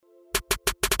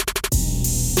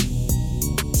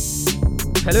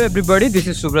Hello, everybody. This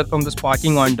is Subrat from the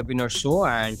Sparking Entrepreneur Show,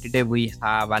 and today we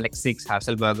have Alexis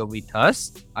Haselberger with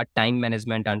us, a time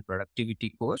management and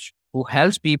productivity coach who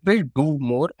helps people do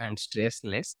more and stress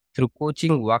less through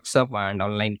coaching, workshop, and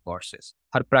online courses.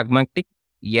 Her pragmatic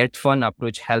yet fun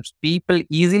approach helps people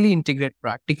easily integrate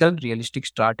practical, realistic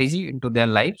strategy into their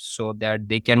lives so that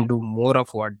they can do more of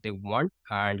what they want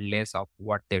and less of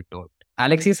what they don't.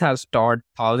 Alexis has taught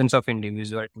thousands of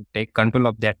individuals to take control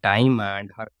of their time, and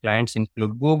her clients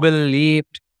include Google,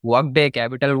 Lyft, Workday,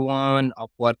 Capital One,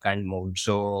 Upwork, and more.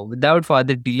 So, without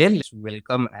further delay, let's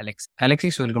welcome Alex.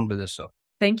 Alexis, welcome to the show.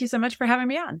 Thank you so much for having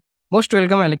me on. Most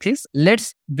welcome, Alexis.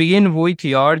 Let's begin with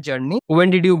your journey. When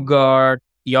did you get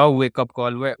your wake up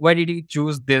call? Why did you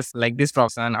choose this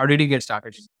profession? How did you get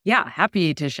started? Yeah,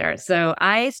 happy to share. So,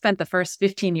 I spent the first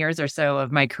 15 years or so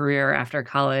of my career after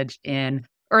college in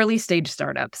early stage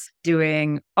startups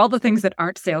doing all the things that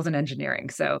aren't sales and engineering.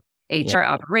 So HR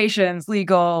operations,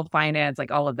 legal, finance,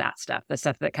 like all of that stuff, the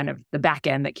stuff that kind of the back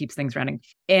end that keeps things running.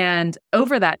 And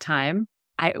over that time,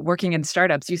 working in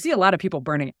startups, you see a lot of people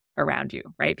burning around you,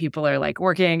 right? People are like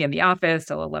working in the office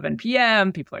till 11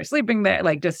 p.m. People are sleeping there,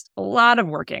 like just a lot of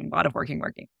working.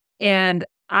 And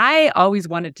I always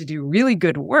wanted to do really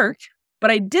good work,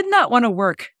 but I did not want to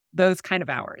work those kind of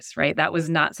hours, right? That was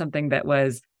not something that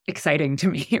was exciting to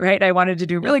me, right? I wanted to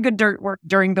do really good work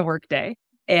during the workday,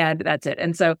 and that's it.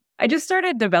 And so I just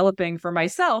started developing for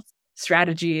myself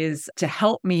strategies to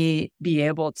help me be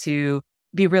able to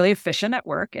be really efficient at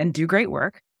work and do great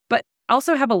work, but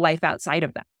also have a life outside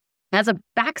of that. As a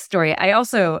backstory, I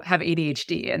also have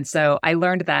ADHD. And so I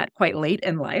learned that quite late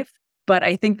in life. But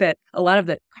I think that a lot of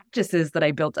the practices that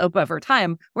I built up over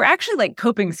time were actually like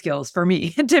coping skills for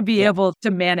me to be able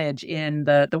to manage in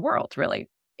the world, really.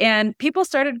 And people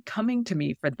started coming to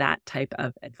me for that type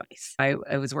of advice.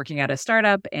 I was working at a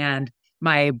startup and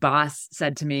my boss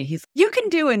said to me, you can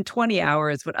do in 20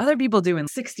 hours what other people do in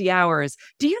 60 hours.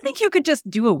 Do you think you could just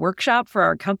do a workshop for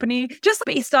our company just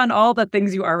based on all the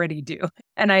things you already do?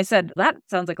 And I said, that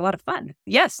sounds like a lot of fun.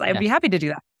 Yes, I'd be happy to do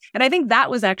that. And I think that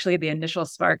was actually the initial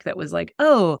spark that was like,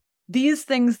 oh, these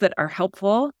things that are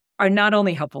helpful are not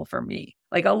only helpful for me.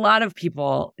 Like a lot of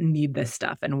people need this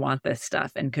stuff and want this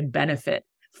stuff and could benefit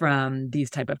from these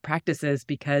type of practices,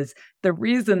 because the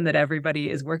reason that everybody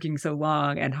is working so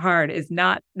long and hard is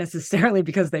not necessarily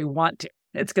because they want to.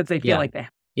 It's because they feel like they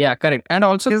have. Yeah, correct. And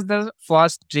also is the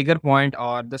first trigger point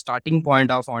or the starting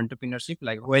point of entrepreneurship,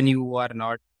 like when you are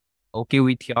not okay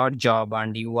with your job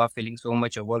and you are feeling so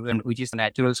much overwhelmed, which is a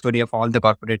natural story of all the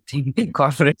corporate thing.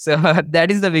 Corporate. So that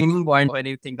is the beginning point when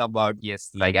you think about,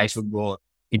 yes, like I should go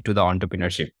into the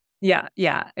entrepreneurship.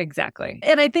 Yeah, exactly.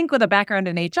 And I think with a background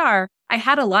in HR, I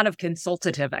had a lot of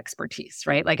consultative expertise,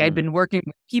 right? Like I'd been working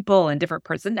with people and different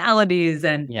personalities,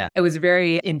 and I was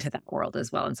very into that world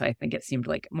as well. And so I think it seemed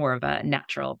like more of a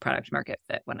natural product market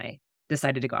fit when I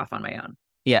decided to go off on my own.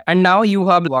 Yeah. And now you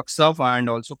have workshop and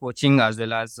also coaching as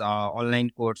well as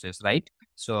online courses, right?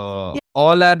 So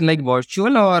all are like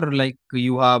virtual, or like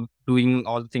you have doing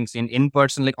all things in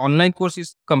person, like online course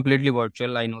is completely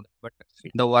virtual. I know that, but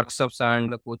the workshops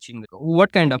and the coaching,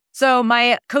 what kind of? So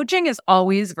my coaching is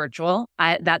always virtual.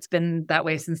 That's been that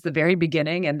way since the very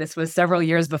beginning. And this was several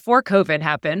years before COVID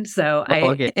happened. So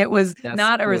it was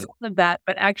not a result of that,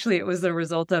 but actually it was the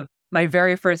result of my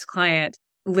very first client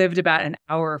lived about an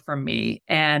hour from me.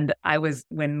 And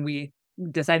when we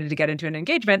decided to get into an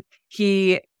engagement,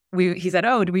 he said,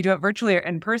 oh, do we do it virtually or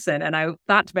in person? And I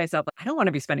thought to myself, I don't want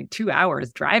to be spending 2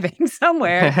 hours driving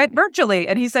somewhere, but virtually.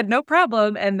 And he said, no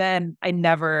problem. And then I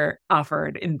never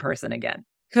offered in person again.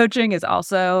 Coaching is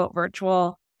also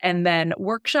virtual. And then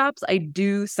workshops, I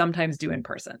do sometimes do in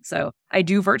person. So I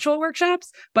do virtual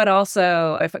workshops, but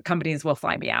also if companies will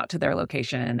fly me out to their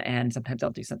location, and sometimes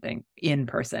I'll do something in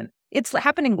person. It's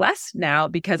happening less now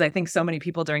because I think so many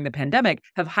people during the pandemic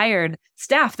have hired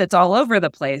staff that's all over the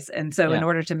place. And so in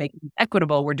order to make it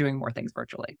equitable, we're doing more things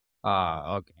virtually.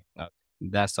 Okay.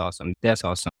 That's awesome.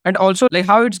 And also like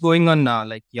how it's going on now,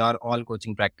 like your all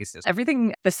coaching practices.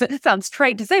 Everything, it sounds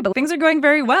trite to say, but things are going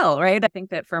very well, right? I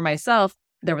think that for myself,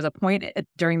 there was a point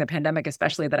during the pandemic,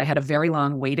 especially, that I had a very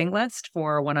long waiting list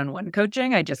for one-on-one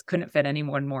coaching. I just couldn't fit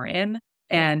anyone more in.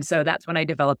 And so that's when I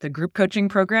developed a group coaching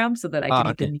program so that I could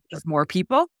meet the needs of more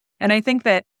people. And I think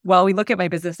that while we look at my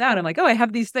business now and I'm like, oh, I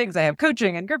have these things. I have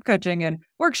coaching and group coaching and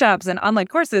workshops and online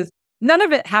courses. None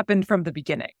of it happened from the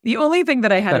beginning. The only thing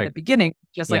that I had at the beginning,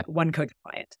 just like one coach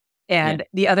client. And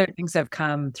the other things have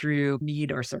come through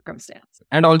need or circumstance.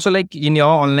 And also like in your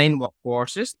online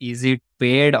courses, is it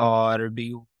paid or do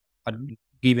you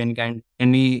give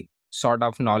any sort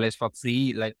of knowledge for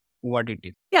free, like what it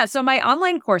is? Yeah. So my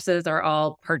online courses are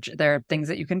all they're things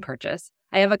that you can purchase.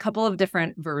 I have a couple of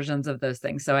different versions of those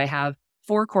things. So I have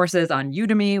 4 courses on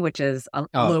Udemy, which is a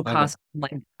Oh, low okay. cost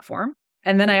online platform.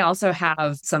 And then I also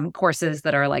have some courses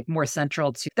that are like more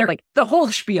central to, they're like the whole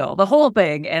spiel, the whole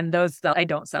thing. And those that I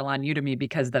don't sell on Udemy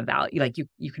because the value, like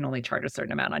you can only charge a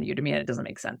certain amount on Udemy and it doesn't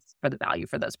make sense for the value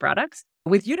for those products.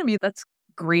 With Udemy, that's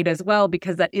great as well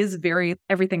because that is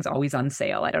everything's always on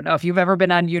sale. I don't know if you've ever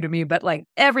been on Udemy, but like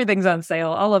everything's on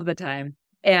sale all of the time.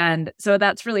 And so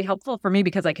that's really helpful for me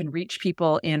because I can reach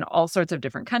people in all sorts of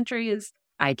different countries.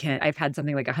 I've had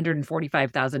something like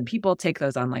 145,000 people take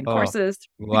those online Oh, courses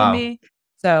through wow. Udemy.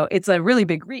 So it's a really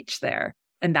big reach there.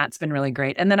 And that's been really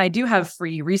great. And then I do have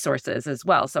free resources as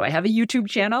well. So I have a YouTube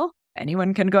channel.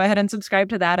 Anyone can go ahead and subscribe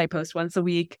to that. I post once a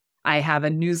week. I have a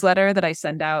newsletter that I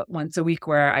send out once a week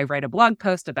where I write a blog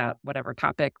post about whatever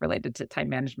topic related to time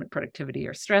management, productivity,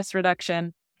 or stress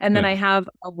reduction. And then Hmm. I have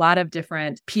a lot of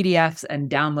different PDFs and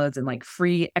downloads and like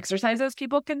free exercises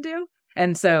people can do.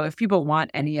 And so if people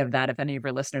want any of that, if any of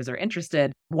your listeners are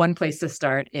interested, one place to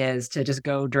start is to just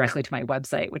go directly to my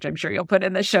website, which I'm sure you'll put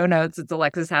in the show notes. It's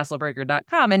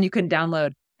alexishaselberger.com. And you can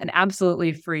download an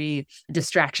absolutely free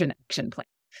distraction action plan.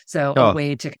 So a Oh,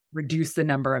 way to reduce the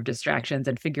number of distractions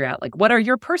and figure out like, what are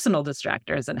your personal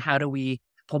distractors and how do we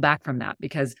pull back from that?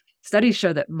 Because studies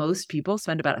show that most people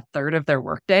spend about a third of their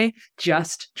workday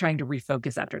just trying to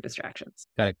refocus after distractions.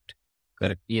 correct.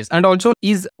 Correct. Yes. And also,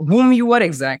 is whom you are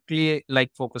exactly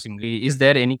like focusing? Is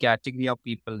there any category of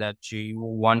people that you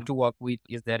want to work with?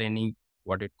 Is there any,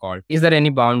 what it called? Is there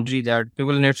any boundary that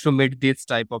people need to meet this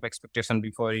type of expectation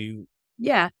before you?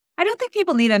 Yeah. I don't think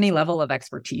people need any level of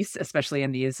expertise, especially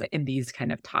in these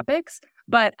kind of topics.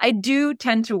 But I do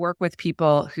tend to work with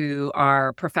people who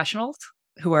are professionals,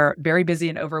 who are very busy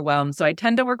and overwhelmed. So I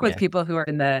tend to work with Yeah. people who are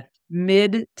in the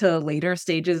mid to later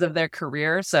stages of their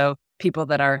career. So people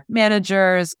that are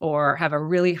managers or have a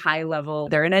really high level,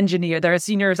 they're an engineer, they're a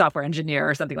senior software engineer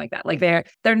or something like that. Like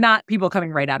they're not people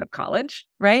coming right out of college,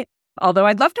 right? Although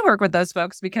I'd love to work with those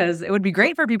folks because it would be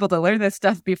great for people to learn this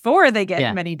stuff before they get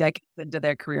Yeah. many decades into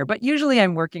their career. But usually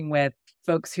I'm working with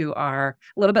folks who are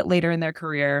a little bit later in their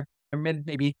career, or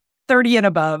maybe 30 and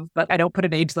above, but I don't put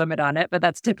an age limit on it, but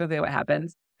that's typically what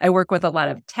happens. I work with a lot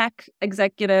of tech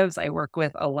executives. I work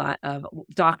with a lot of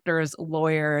doctors,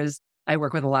 lawyers. I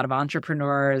work with a lot of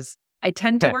entrepreneurs. I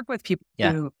tend to work with people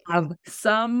Yeah. who have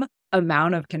some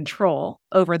amount of control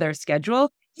over their schedule,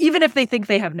 even if they think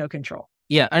they have no control.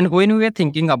 Yeah. And when we are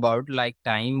thinking about like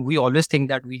time, we always think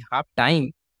that we have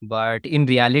time, but in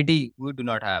reality, we do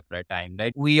not have that time,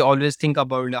 right? We always think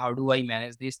about how do I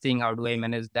manage this thing? How do I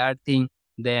manage that thing?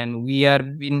 Then we are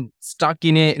been stuck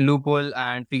in a loophole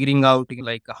and figuring out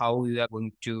like how we are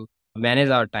going to manage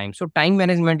our time. So time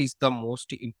management is the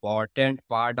most important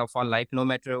part of our life, no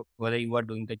matter whether you are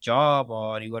doing the job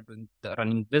or you are doing the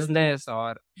running business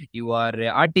or you are an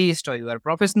artist or you are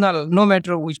professional, no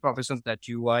matter which professions that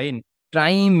you are in.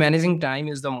 Managing time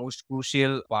is the most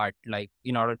crucial part, like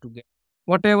in order to get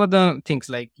whatever the things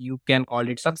like you can call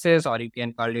it success or you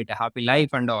can call it a happy life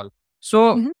and all.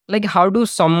 So, Mhm. like, how do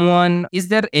someone, is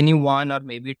there any one or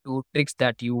maybe two tricks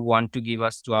that you want to give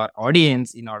us to our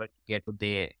audience in order to get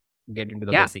into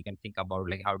the Yeah. basic and think about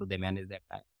like how do they manage their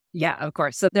time? Yeah, of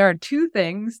course. So there are 2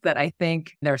 things that I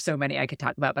think there are so many I could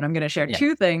talk about, but I'm going to share Yeah.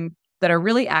 2 things that are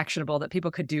really actionable that people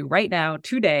could do right now,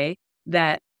 today,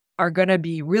 that are going to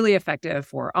be really effective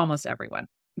for almost everyone.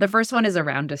 The first one is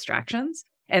around distractions.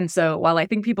 And so while I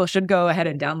think people should go ahead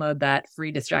and download that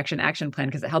free distraction action plan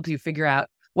because it helps you figure out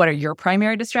what are your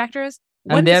primary distractors,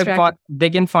 And one distraction, they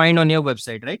can find on your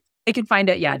website, right? they can find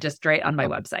it, yeah, just straight on my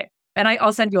Okay. website. And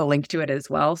I'll send you a link to it as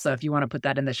well. So if you want to put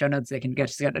that in the show notes, they can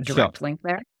just get a Sure. direct link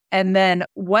there. And then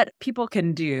what people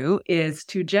can do is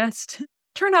to just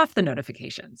turn off the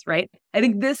notifications, right? I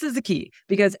think this is the key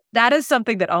because that is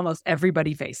something that almost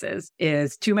everybody faces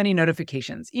is too many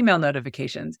notifications, email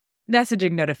notifications,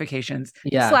 messaging notifications,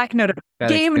 Yeah. Slack notifications,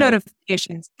 Correct, game correct.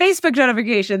 notifications, Facebook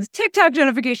notifications, TikTok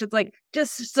notifications, like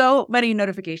just so many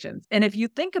notifications. And if you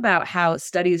think about how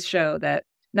studies show that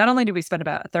not only do we spend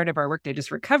about a third of our workday just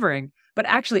recovering, but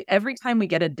actually every time we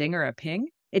get a ding or a ping,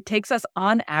 it takes us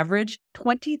on average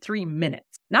 23 minutes,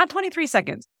 not 23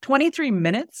 seconds, 23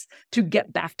 minutes to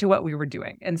get back to what we were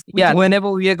doing. And Yeah, whenever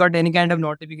we got any kind of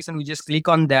notification, we just click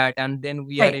on that and then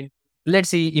we are right. in. Let's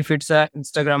see if it's a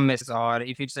Instagram message or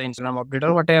if it's an Instagram update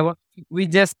or whatever. We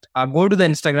just go to the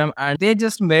Instagram and they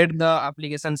just made the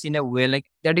applications in a way like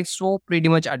that is so pretty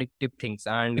much addictive things.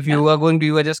 And if you are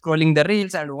you are just scrolling the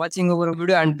reels and watching over a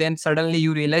video and then suddenly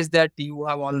you realize that you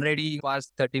have already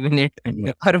passed 30 minutes or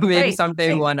maybe Right,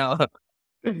 sometime right. 1 hour.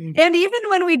 And even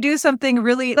when we do something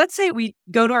really, let's say we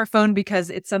go to our phone because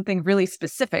it's something really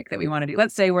specific that we want to do.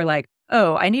 Let's say we're like,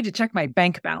 oh, I need to check my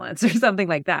bank balance or something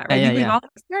like that, Yeah, right? yeah, We've yeah. all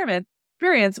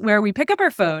experience where we pick up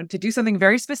our phone to do something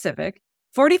very specific.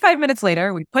 45 minutes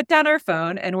later, we put down our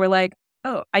phone and we're like,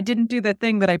 oh, I didn't do the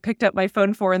thing that I picked up my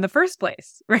phone for in the first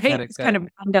place, right? Correct, It's kind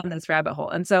correct. of gone down this rabbit hole.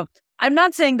 And so I'm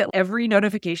not saying that every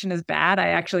notification is bad. I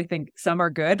actually think some are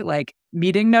good, like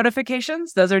meeting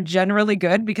notifications. Those are generally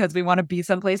good because we want to be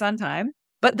someplace on time.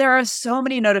 But there are so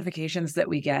many notifications that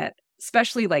we get,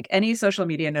 especially like any social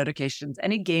media notifications,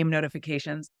 any game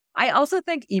notifications. I also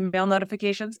think email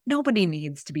notifications, nobody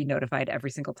needs to be notified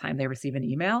every single time they receive an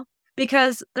email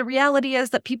because the reality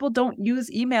is that people don't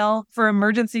use email for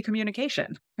emergency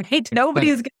communication, right?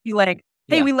 Nobody's Correct. going to be like,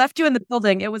 hey, Yeah. we left you in the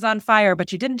building. It was on fire,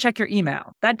 but you didn't check your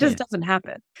email. That just Yes. doesn't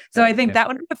happen. So I Correct, think correct. that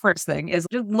would be the first thing is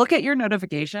just look at your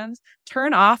notifications,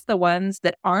 turn off the ones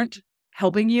that aren't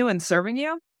helping you and serving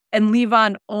you, and leave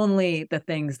on only the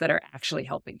things that are actually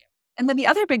helping you. And then the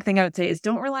other big thing I would say is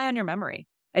don't rely on your memory.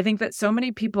 I think that so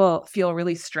many people feel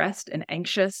really stressed and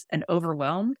anxious and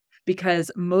overwhelmed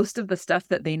because most of the stuff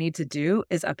that they need to do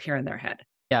is up here in their head.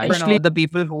 Yeah, especially the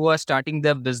people who are starting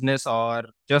their business or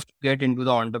just get into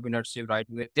the entrepreneurship, right?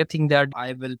 They think that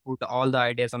I will put all the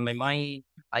ideas on my mind.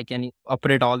 I can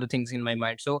operate all the things in my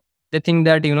mind. So they think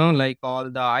that, like all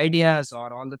the ideas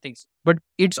or all the things. But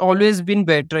it's always been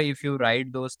better if you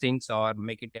write those things or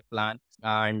make it a plan.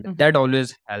 And Mhm. that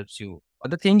always helps you.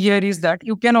 The thing here is that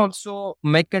you can also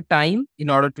make a time in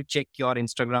order to check your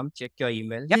Instagram, check your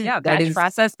email. Yeah, That batch is,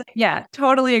 process. Yeah,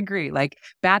 totally agree. Like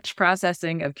batch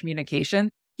processing of communication.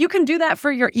 You can do that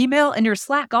for your email and your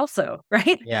Slack also,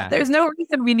 right? yeah. There's no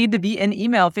reason we need to be in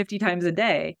email 50 times a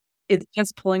day. It's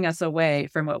just pulling us away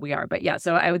from what we are. But yeah,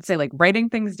 so I would say like writing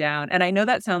things down. And I know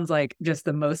that sounds like just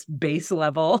the most base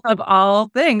level of all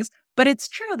things, but it's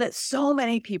true that so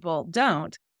many people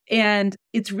don't. And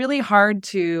it's really hard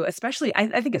to, especially,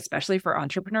 I think, especially for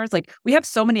entrepreneurs, like we have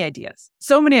so many ideas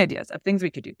of things we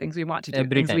could do, things we want to do,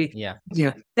 Every things time. we Yeah.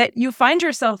 do, that you find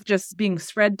yourself just being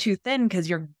spread too thin because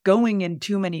you're going in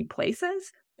too many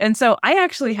places. And so I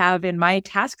actually have in my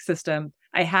task system,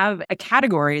 I have a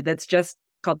category that's just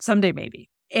called Someday Maybe.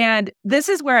 And this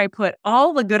is where I put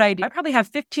all the good ideas. I probably have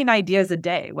 15 ideas a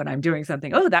day when I'm doing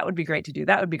something. Oh, that would be great to do.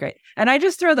 That would be great. And I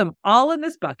just throw them all in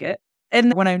this bucket.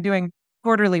 And when I'm doing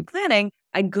quarterly planning,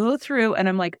 I go through and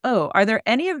I'm like, oh, are there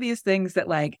any of these things that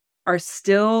like are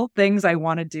still things I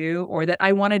want to do or that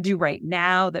I want to do right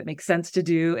now that makes sense to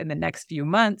do in the next few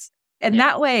months? And Yeah.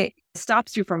 that way it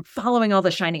stops you from following all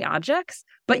the shiny objects,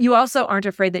 but you also aren't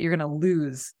afraid that you're going to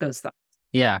lose those thoughts.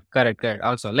 Yeah, correct, correct.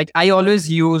 Also, like I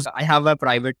have a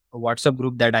private WhatsApp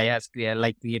group that I has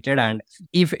created, and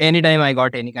if anytime I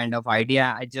got any kind of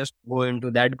idea, I just go into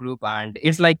that group, and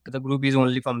it's like the group is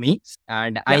only for me,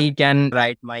 and Yeah. I can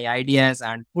write my ideas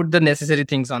and put the necessary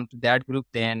things onto that group.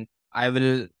 Then I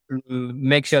will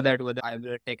make sure that whether I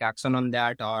will take action on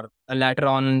that or later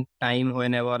on time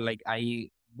whenever like I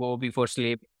go before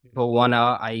sleep for 1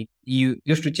 hour, I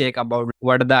used to check about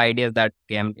what are the ideas that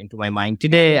came into my mind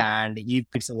today. And if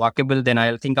it's workable, then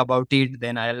I'll think about it.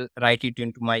 Then I'll write it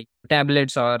into my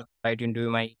tablets or write into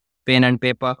my pen and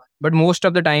paper. But most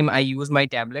of the time I use my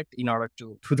tablet in order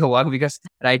to do the work because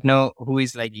right now who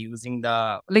is like using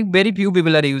very few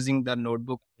people are using the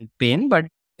notebook and pen, but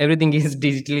everything is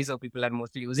digitally. So people are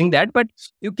mostly using that, but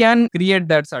you can create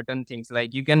that certain things.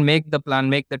 Like you can make the plan,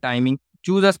 make the timing,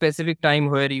 choose a specific time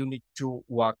where you need to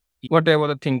work, whatever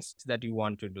the things that you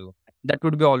want to do. That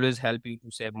would be always help you to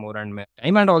save more and more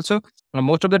time. And also,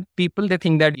 most of the people, they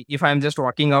think that if I'm just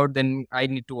working out, then I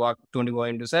need to work 24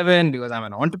 into 7 because I'm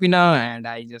an entrepreneur and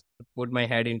I just put my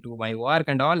head into my work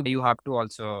and all. You have to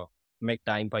also make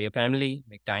time for your family,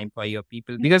 make time for your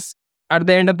people, because at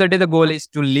the end of the day, the goal is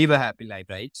to live a happy life,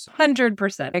 right? So,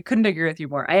 100%. I couldn't agree with you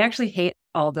more. I actually hate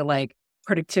all the like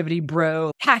productivity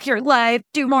bro, hack your life,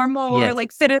 do more, yes,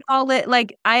 like fit it all in.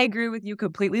 Like I agree with you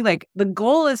completely. Like the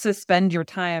goal is to spend your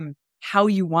time how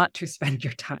you want to spend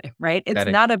your time, right? It's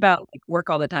correct. not about like work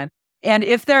all the time. And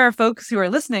if there are folks who are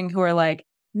listening who are like,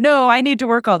 no, I need to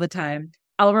work all the time,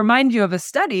 I'll remind you of a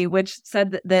study which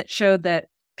said that showed that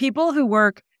people who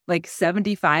work like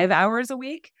 75 hours a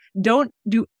week don't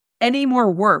do any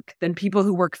more work than people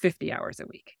who work 50 hours a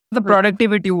week. The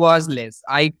productivity was less.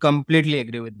 I completely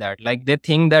agree with that. Like they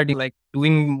think that like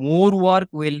doing more work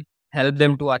will help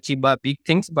them to achieve big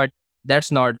things, but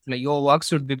that's not like your work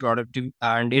should be productive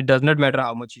and it does not matter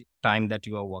how much time that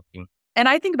you are working. And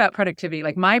I think about productivity,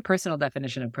 like my personal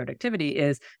definition of productivity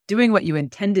is doing what you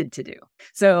intended to do.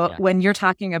 So Yeah. when you're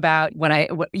talking about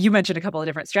you mentioned a couple of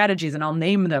different strategies and I'll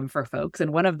name them for folks.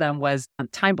 And one of them was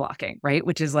time blocking, right?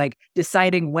 Which is like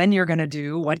deciding when you're going to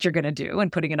do what you're going to do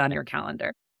and putting it on your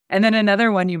calendar. And then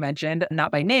another one you mentioned,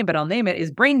 not by name, but I'll name it, is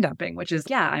brain dumping, which is,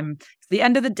 it's the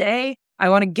end of the day. I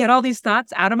want to get all these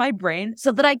thoughts out of my brain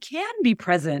so that I can be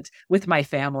present with my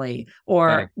family or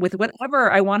Correct. with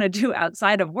whatever I want to do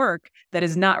outside of work that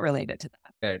is not related to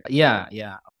that. Correct.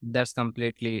 Yeah. That's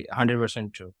completely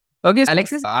 100% true. Okay,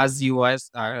 Alexis, as you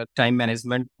as a time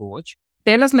management coach,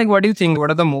 tell us like what do you think? What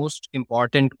are the most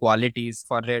important qualities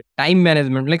for a time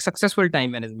management, like successful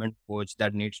time management coach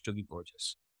that needs to be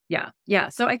coaches? Yeah.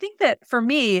 So I think that for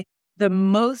me, the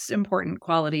most important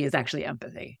quality is actually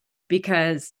empathy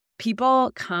because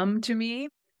people come to me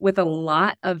with a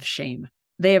lot of shame.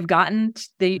 They have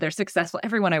they're successful.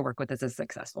 Everyone I work with is a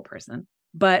successful person,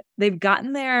 but they've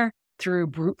gotten there through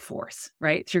brute force,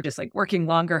 right? Through just like working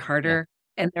longer, harder.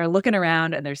 And they're looking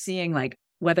around and they're seeing like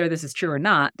whether this is true or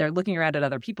not. They're looking around at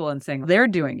other people and saying, they're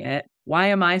doing it. Why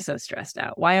am I so stressed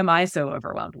out? Why am I so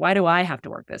overwhelmed? Why do I have to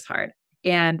work this hard?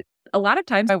 And a lot of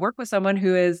times I work with someone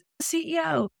who is a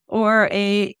CEO or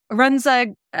runs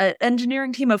a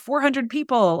engineering team of 400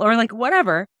 people or like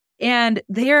whatever. And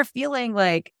they are feeling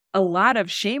like a lot of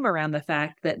shame around the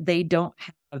fact that they don't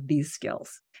have these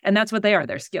skills. And that's what they are,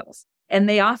 they're skills. And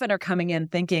they often are coming in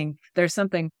thinking there's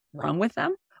something wrong with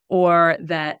them or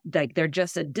that like they're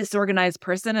just a disorganized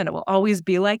person and it will always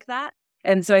be like that.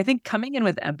 And so I think coming in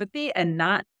with empathy and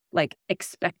not like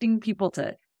expecting people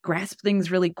to grasp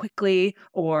things really quickly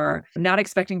or not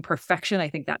expecting perfection, I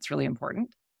think that's really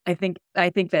important. I think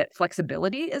that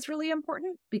flexibility is really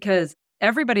important because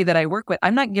everybody that I work with,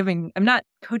 I'm not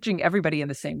coaching everybody in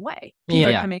the same way.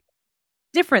 People are coming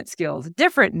different skills,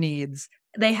 different needs.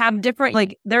 They have different,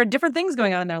 like, there are different things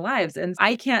going on in their lives. And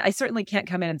I certainly can't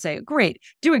come in and say, great,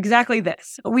 do exactly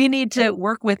this. We need to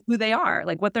work with who they are,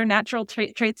 like what their natural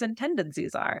traits and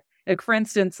tendencies are. Like, for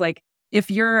instance, like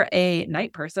if you're a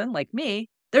night person like me,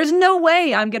 there's no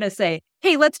way I'm going to say,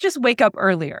 hey, let's just wake up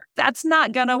earlier. That's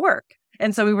not going to work.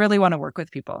 And so we really want to work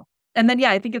with people. And then,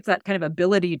 I think it's that kind of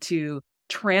ability to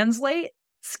translate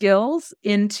skills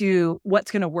into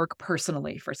what's going to work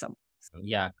personally for someone.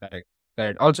 Yeah, correct.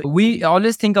 Correct. Also, we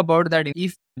always think about that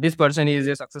if this person is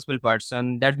a successful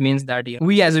person, that means that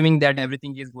we assuming that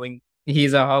everything is going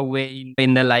his or her way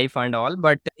in the life and all.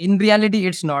 But in reality,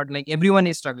 it's not like everyone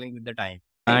is struggling with the time.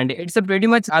 And it's a pretty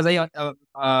much, as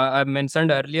I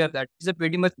mentioned earlier, that is a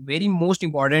pretty much very most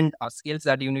important skills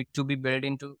that you need to be built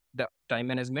into the time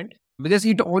management because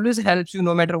it always helps you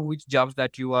no matter which jobs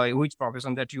that you are, which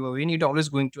profession that you are in, it always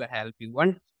going to help you.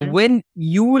 And when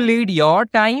you lead your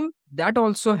time, that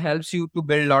also helps you to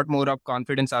build a lot more of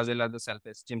confidence as well as the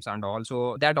self-esteem and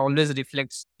also that always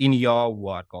reflects in your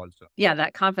work also. Yeah,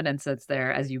 that confidence that's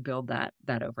there as you build that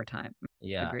over time.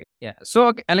 Yeah. Agreed. Yeah. So,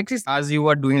 okay, Alexis, as you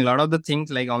are doing a lot of the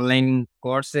things like online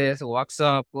courses,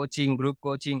 workshop, coaching, group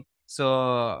coaching.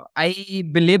 So I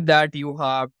believe that you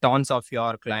have tons of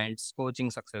your clients'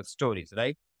 coaching success stories,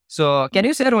 right? So can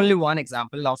you share only one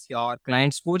example of your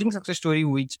client's coaching success story,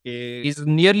 which is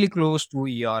nearly close to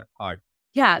your heart?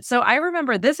 Yeah. So I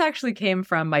remember this actually came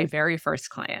from my very first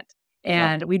client.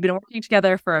 And we'd been working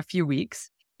together for a few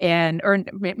weeks or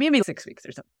maybe 6 weeks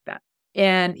or something like that.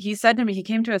 And he said to me, he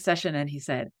came to a session and he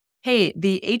said, hey,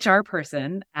 the HR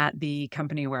person at the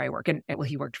company where I work, and well,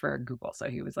 he worked for Google. So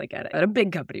he was like at a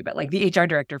big company, but like the HR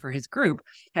director for his group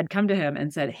had come to him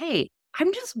and said, hey,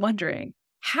 I'm just wondering,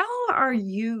 how are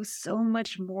you so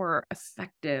much more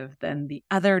effective than the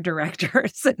other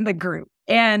directors in the group?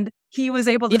 And he was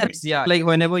able to. Like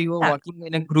whenever you are working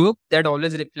in a group, that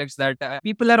always reflects that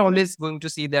people are always going to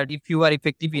see that if you are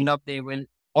effective enough, they will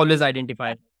always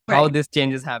identify how this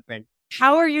changes happened.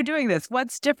 How are you doing this?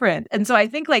 What's different? And so I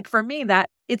think like for me that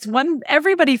it's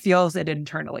everybody feels it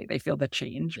internally. They feel the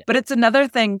change, but it's another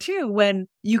thing too, when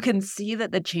you can see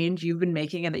that the change you've been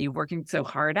making and that you're working so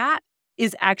hard at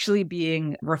is actually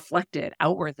being reflected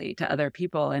outwardly to other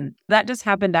people. And that just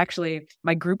happened actually,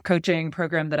 my group coaching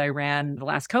program that I ran, the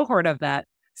last cohort of that,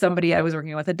 somebody I was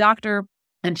working with, a doctor,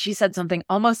 and she said something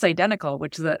almost identical,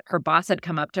 which is that her boss had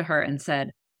come up to her and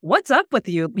said, what's up with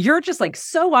you? You're just like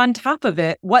so on top of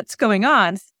it. What's going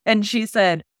on? And she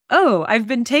said, oh, I've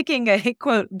been taking a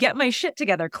quote, get my shit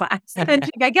together class. And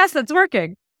I guess that's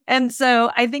working. And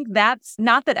so I think that's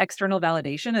not that external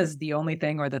validation is the only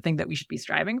thing or the thing that we should be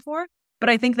striving for. But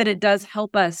I think that it does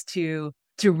help us to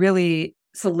really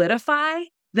solidify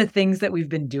the things that we've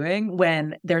been doing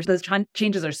when those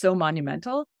changes are so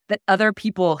monumental that other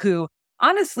people who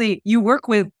honestly you work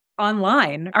with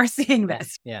online are seeing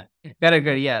this. Yeah, correct.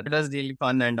 Yeah, it was really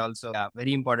fun and also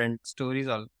very important stories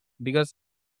all because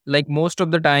like most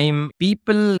of the time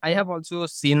people, I have also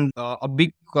seen a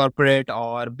big corporate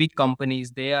or big companies,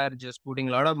 they are just putting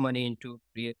a lot of money into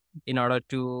in order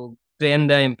to train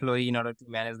the employee in order to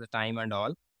manage the time and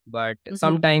all. But Mhm.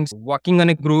 sometimes working on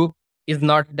a group is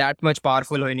not that much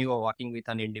powerful when you are working with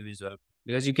an individual,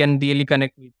 because you can really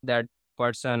connect with that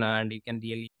person and you can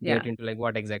really Yeah. get into like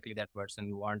what exactly that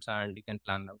person wants and you can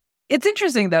plan out. It's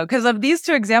interesting though, because of these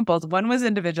two examples, one was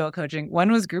individual coaching,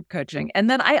 one was group coaching. And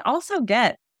then I also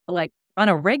get like on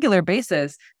a regular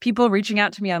basis, people reaching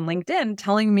out to me on LinkedIn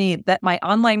telling me that my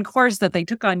online course that they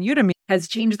took on Udemy has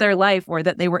changed their life or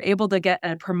that they were able to get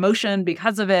a promotion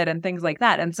because of it and things like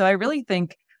that. And so I really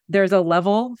think there's a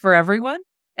level for everyone.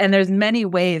 And there's many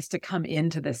ways to come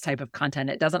into this type of content.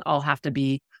 It doesn't all have to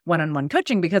be one-on-one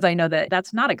coaching because I know that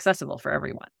that's not accessible for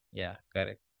everyone. Yeah,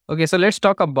 correct. Okay, so let's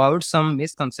talk about some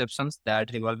misconceptions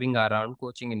that revolving around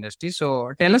coaching industry.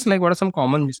 So tell us like what are some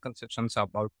common misconceptions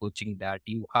about coaching that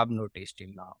you have noticed till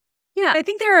now? Yeah, I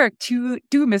think there are two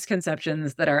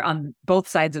misconceptions that are on both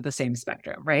sides of the same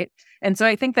spectrum, right? And so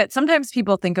I think that sometimes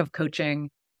people think of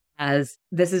coaching as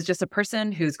this is just a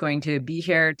person who's going to be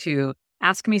here to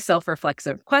ask me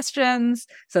self-reflexive questions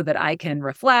so that I can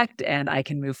reflect and I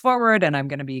can move forward and I'm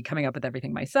going to be coming up with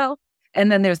everything myself.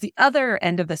 And then there's the other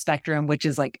end of the spectrum, which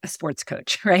is like a sports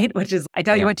coach, right? Which is I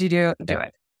tell you Yeah. what to do, do Yeah.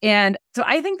 it. And so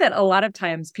I think that a lot of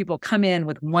times people come in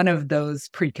with one of those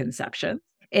preconceptions.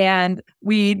 And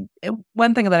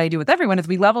one thing that I do with everyone is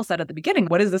we level set at the beginning.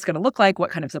 What is this going to look like? What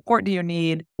kind of support do you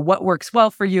need? What works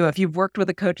well for you? If you've worked with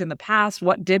a coach in the past,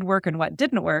 what did work and what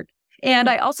didn't work? And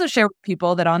I also share with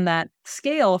people that on that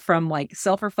scale from like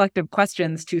self-reflective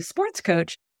questions to sports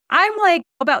coach, I'm like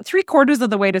about 3/4 of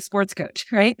the way to sports coach,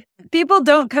 right? People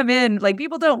don't come in, like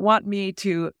people don't want me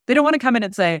to, they don't want to come in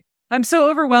and say, I'm so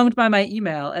overwhelmed by my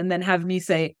email and then have me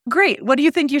say, great, what do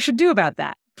you think you should do about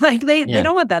that? Like they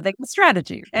don't want that. They want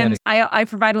strategy. And I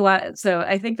provide a lot. So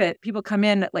I think that people come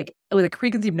in like with a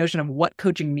preconceived notion of what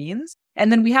coaching means.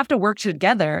 And then we have to work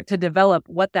together to develop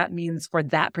what that means for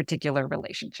that particular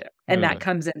relationship. And that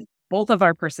comes in both of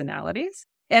our personalities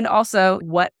and also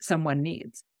what someone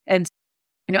needs. And,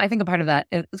 I think a part of that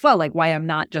as well, like why I'm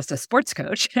not just a sports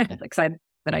coach, excited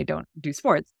that I don't do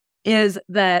sports, is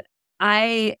that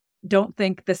I don't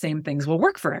think the same things will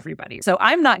work for everybody. So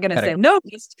I'm not going to say, no,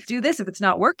 just do this if it's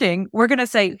not working. We're going to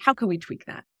say, how can we tweak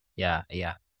that? Yeah.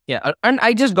 And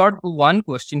I just got one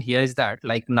question here is that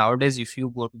like nowadays, if you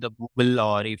go to the Google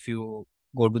or if you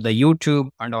go to the YouTube,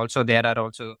 and also there are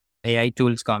also AI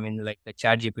tools coming like the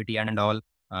Chat GPT and all.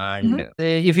 And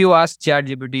if you ask Chat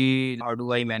GPT, how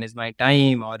do I manage my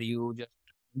time? Or you just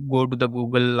go to the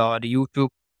Google or YouTube,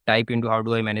 type into how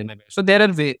do I manage my time. So there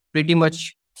are pretty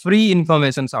much free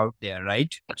informations out there,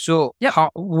 right? So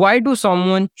why do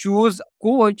someone choose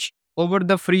coach over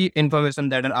the free information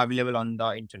that are available on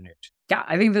the internet? Yeah,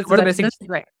 I think that's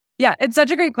great. Yeah, it's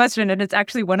such a great question. And it's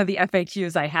actually one of the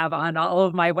FAQs I have on all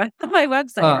of my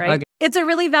website, right? Okay. It's a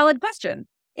really valid question.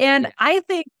 And I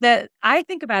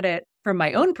think about it from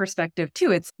my own perspective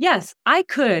too. It's yes, I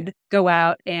could go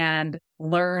out and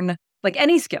learn like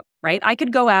any skill, right? I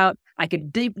could go out, I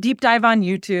could deep dive on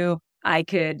YouTube. I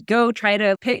could go try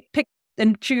to pick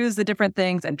and choose the different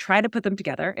things and try to put them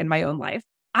together in my own life.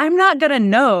 I'm not going to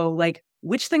know like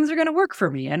which things are going to work for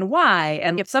me and why.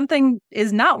 And if something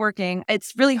is not working,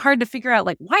 it's really hard to figure out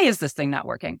like, why is this thing not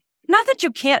working? Not that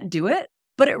you can't do it,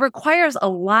 but it requires a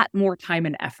lot more time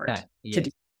and effort to do.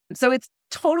 So it's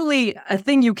totally a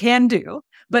thing you can do,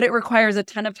 but it requires a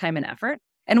ton of time and effort.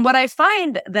 And what I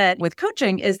find that with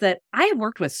coaching is that I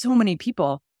worked with so many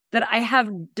people that I have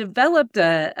developed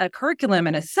a curriculum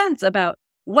and a sense about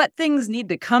what things need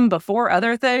to come before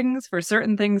other things for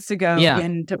certain things to go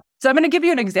into. So I'm going to give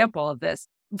you an example of this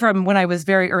from when I was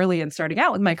very early in starting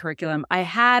out with my curriculum. I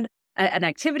had an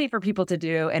activity for people to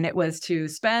do, and it was to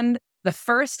spend the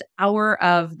first hour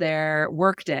of their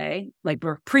workday, like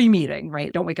we're pre-meeting,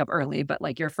 right? Don't wake up early, but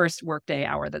like your first workday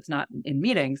hour that's not in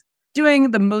meetings,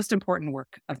 doing the most important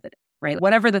work of the day. Right?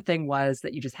 Whatever the thing was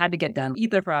that you just had to get done,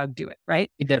 eat the frog, do it, right?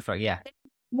 Eat the frog, yeah.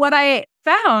 What I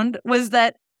found was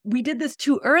that we did this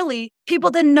too early.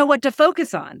 People didn't know what to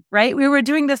focus on, right? We were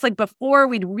doing this like before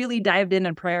we'd really dived in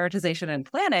prioritization and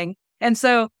planning. And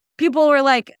so people were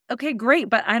like, okay,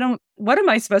 great, but what am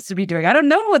I supposed to be doing? I don't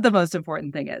know what the most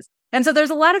important thing is. And so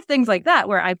there's a lot of things like that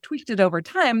where I've tweaked it over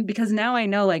time because now I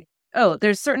know like, oh,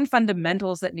 there's certain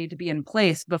fundamentals that need to be in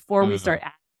place before we start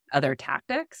adding other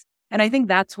tactics. And I think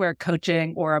that's where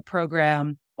coaching or a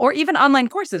program or even online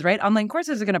courses, right? Online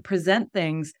courses are going to present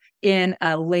things in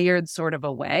a layered sort of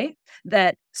a way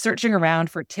that searching around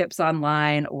for tips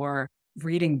online or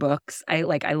reading books. I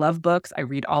love books. I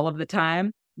read all of the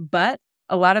time, but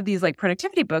a lot of these like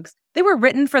productivity books, they were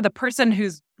written for the person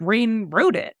whose brain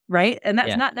wrote it, right? And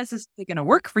that's not necessarily going to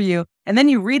work for you. And then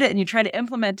you read it and you try to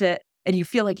implement it and you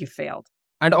feel like you failed.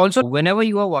 And also whenever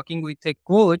you are working with a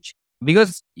coach,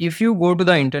 Because if you go to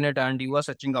the internet and you are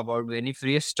searching about any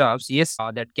free stuffs, yes,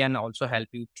 that can also help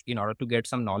you in order to get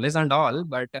some knowledge and all.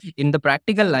 But in the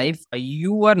practical life,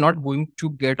 you are not going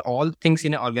to get all things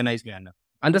in an organized manner.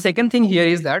 And the second thing here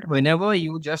is that whenever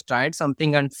you just tried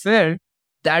something and failed,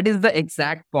 that is the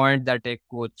exact point that a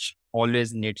coach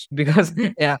always needs. Because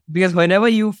yeah, because whenever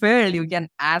you fail, you can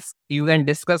ask, you can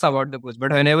discuss about the coach.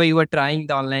 But whenever you are trying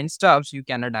the online stuffs, you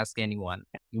cannot ask anyone.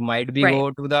 You might be Right.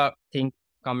 go to the thing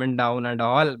comment down and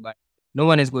all, but no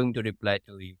one is going to reply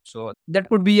to you. So that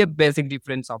would be a basic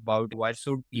difference about why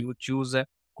should you choose a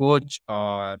coach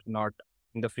or not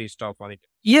in the free stuff on it.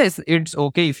 Yes, it's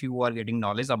okay if you are getting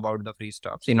knowledge about the free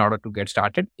stuffs in order to get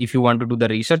started. If you want to do the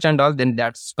research and all, then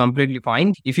that's completely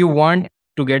fine. If you want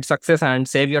to get success and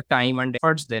save your time and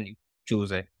efforts, then you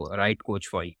choose a right coach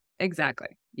for you. Exactly.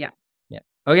 Yeah. Yeah.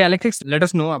 Okay, Alexis, let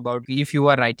us know about if you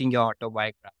are writing your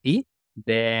autobiography,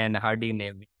 then how do you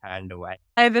name it and why?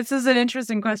 This is an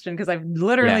interesting question because I've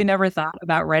literally never thought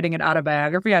about writing an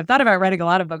autobiography. I've thought about writing a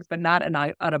lot of books, but not an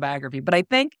autobiography. But I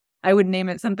think I would name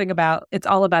it something about it's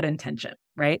all about intention,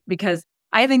 right? Because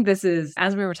I think this is,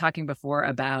 as we were talking before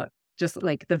about just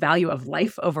like the value of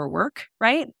life over work,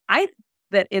 right?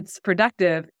 That it's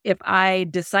productive if I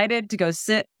decided to go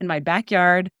sit in my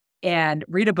backyard and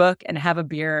read a book and have a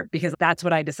beer because that's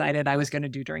what I decided I was going to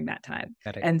do during that time.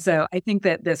 Correct. And so I think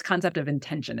that this concept of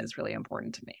intention is really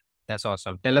important to me. That's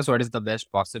awesome. Tell us what is the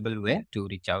best possible way to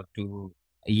reach out to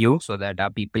you so that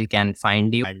people can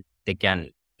find you and they can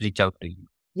reach out to you.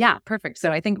 Yeah, perfect.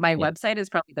 So I think my Yeah. website is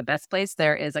probably the best place.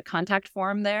 There is a contact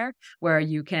form there where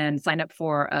you can sign up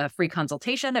for a free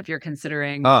consultation if you're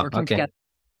considering working together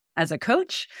as a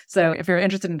coach. So if you're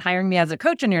interested in hiring me as a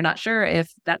coach and you're not sure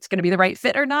if that's going to be the right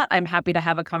fit or not, I'm happy to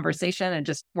have a conversation and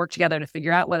just work together to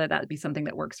figure out whether that would be something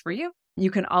that works for you.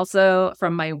 You can also,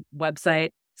 from my website,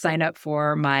 sign up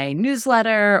for my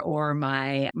newsletter or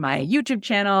my YouTube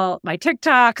channel, my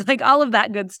TikTok, like all of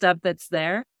that good stuff that's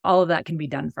there. All of that can be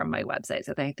done from my website.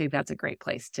 So I think that's a great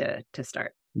place to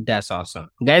start. That's awesome.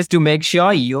 Guys, to make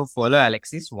sure you follow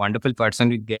Alexis, wonderful person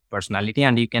with great personality,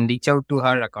 and you can reach out to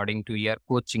her according to your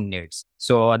coaching needs.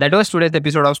 So that was today's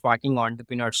episode of Sparking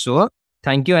Entrepreneur Show.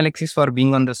 Thank you, Alexis, for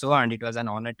being on the show, and it was an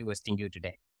honor to hosting you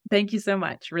today. Thank you so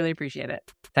much. Really appreciate it.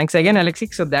 Thanks again,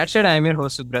 Alexis. So that's it. I'm your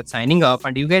host, Subrat, signing off,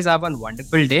 and you guys have a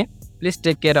wonderful day. Please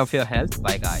take care of your health.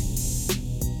 Bye, guys.